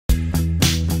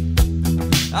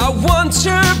I want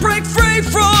to break free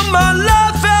from my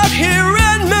life out here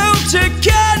and move to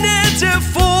Canada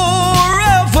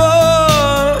forever.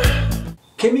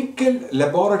 Chemical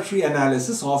laboratory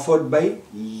analysis offered by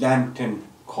LAMBTON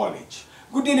College.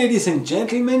 Good day, ladies and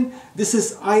gentlemen. This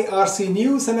is IRC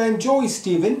News and I am Joy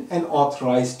Stephen, an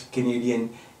authorized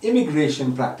Canadian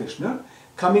immigration practitioner,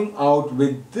 coming out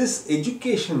with this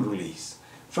education release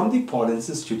from the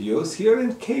Polinsys studios here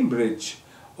in Cambridge,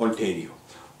 Ontario.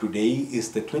 Today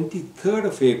is the 23rd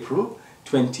of April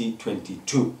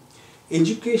 2022.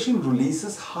 Education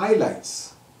releases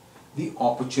highlights the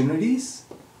opportunities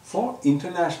for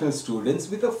international students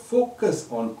with a focus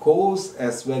on course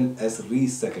as well as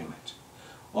resettlement.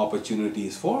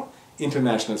 Opportunities for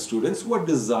international students who are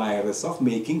desirous of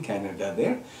making Canada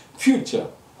their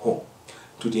future home.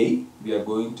 Today we are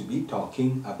going to be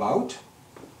talking about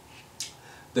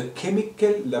the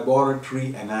chemical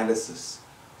laboratory analysis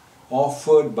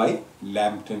offered by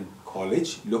LAMBTON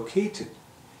College, located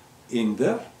in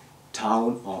the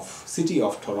city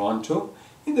of Toronto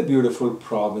in the beautiful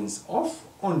province of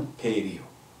Ontario.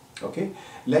 Okay,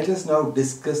 let us now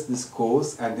discuss this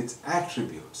course and its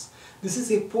attributes. This is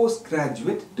a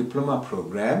postgraduate diploma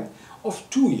program of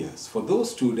 2 years for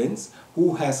those students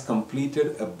who has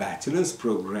completed a bachelor's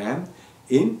program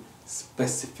in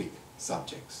specific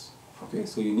subjects. Okay,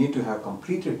 so you need to have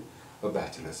completed a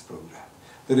bachelor's program.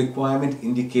 The requirement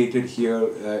indicated here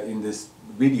in this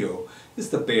video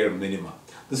is the bare minimum.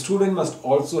 The student must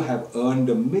also have earned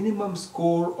a minimum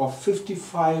score of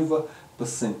 55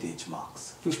 percentage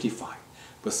marks. 55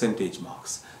 percentage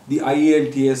marks. The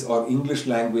IELTS or English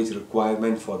language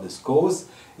requirement for this course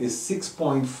is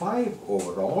 6.5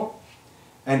 overall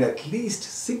and at least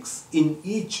 6 in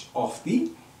each of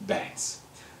the bands.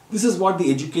 This is what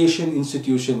the education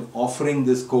institution offering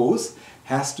this course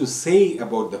has to say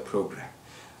about the program.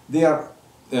 They are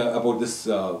about this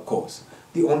course.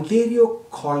 The Ontario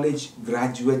College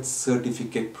Graduate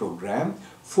Certificate Program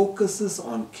focuses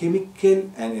on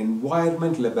chemical and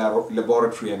environment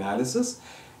laboratory analysis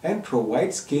and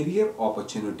provides career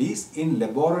opportunities in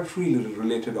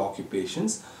laboratory-related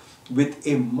occupations with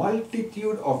a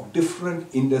multitude of different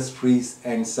industries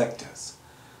and sectors.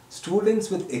 Students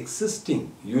with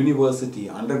existing university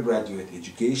undergraduate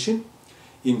education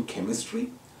in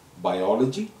chemistry,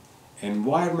 biology,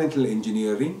 environmental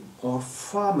engineering or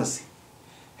pharmacy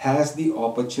has the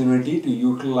opportunity to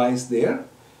utilize their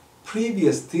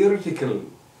previous theoretical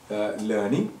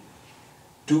learning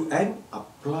to an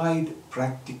applied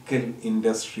practical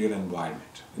industrial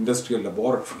environment, industrial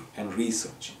laboratory and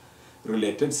research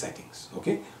related settings,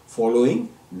 okay, following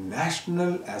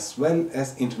national as well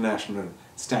as international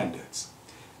standards.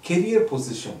 Career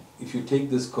position: if you take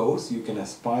this course, you can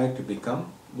aspire to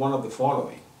become one of the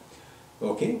following.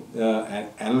 Okay, an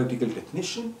analytical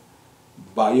technician,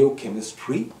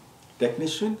 biochemistry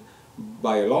technician,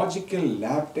 biological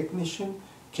lab technician,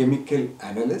 chemical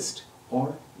analyst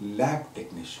or lab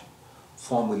technician,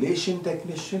 formulation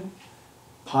technician,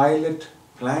 pilot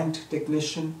plant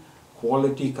technician,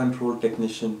 quality control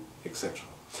technician, etc.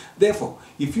 Therefore,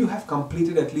 if you have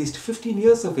completed at least 15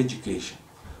 years of education,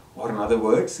 or in other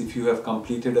words, if you have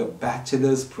completed a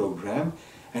bachelor's program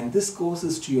and this course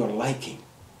is to your liking,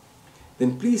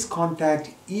 then please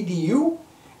contact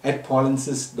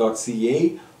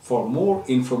edu@polinsys.ca for more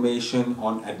information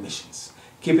on admissions.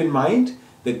 Keep in mind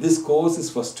that this course is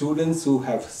for students who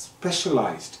have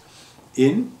specialized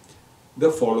in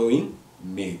the following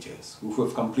majors, who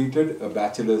have completed a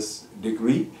bachelor's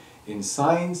degree in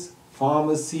science,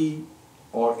 pharmacy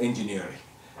or engineering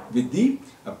with the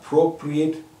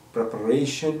appropriate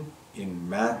preparation in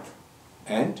math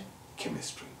and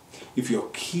chemistry. If you're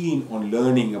keen on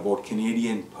learning about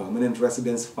Canadian permanent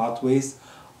residence pathways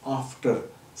after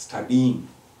studying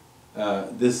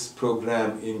this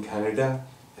program in Canada,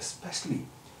 especially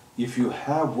if you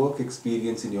have work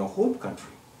experience in your home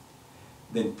country,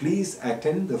 then please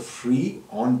attend the free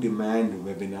on-demand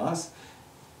webinars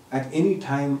at any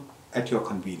time at your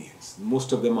convenience.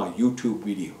 Most of them are YouTube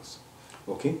videos,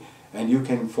 okay? And you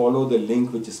can follow the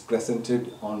link which is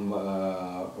presented on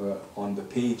the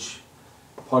page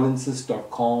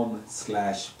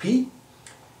polinsys.com/p.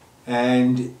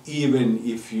 And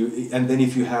then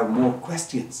if you have more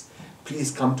questions,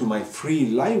 please come to my free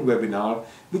live webinar,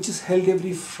 which is held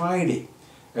every Friday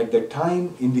at the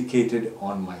time indicated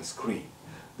on my screen.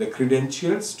 The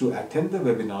credentials to attend the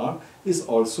webinar is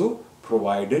also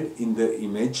provided in the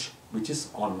image which is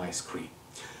on my screen.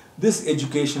 This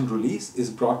education release is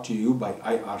brought to you by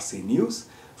IRC News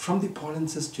from the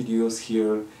Polinsys studios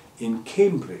here in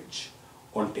Cambridge,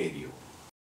 Ontario.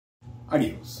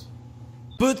 Adios.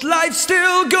 But life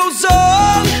still goes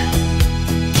on.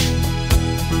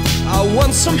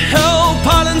 want some help.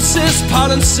 Polinsys,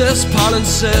 Polinsys,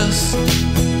 Polinsys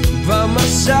by my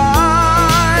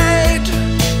side.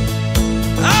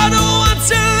 I don't want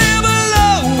to live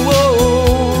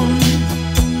alone.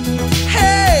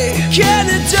 Hey, can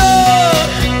it do?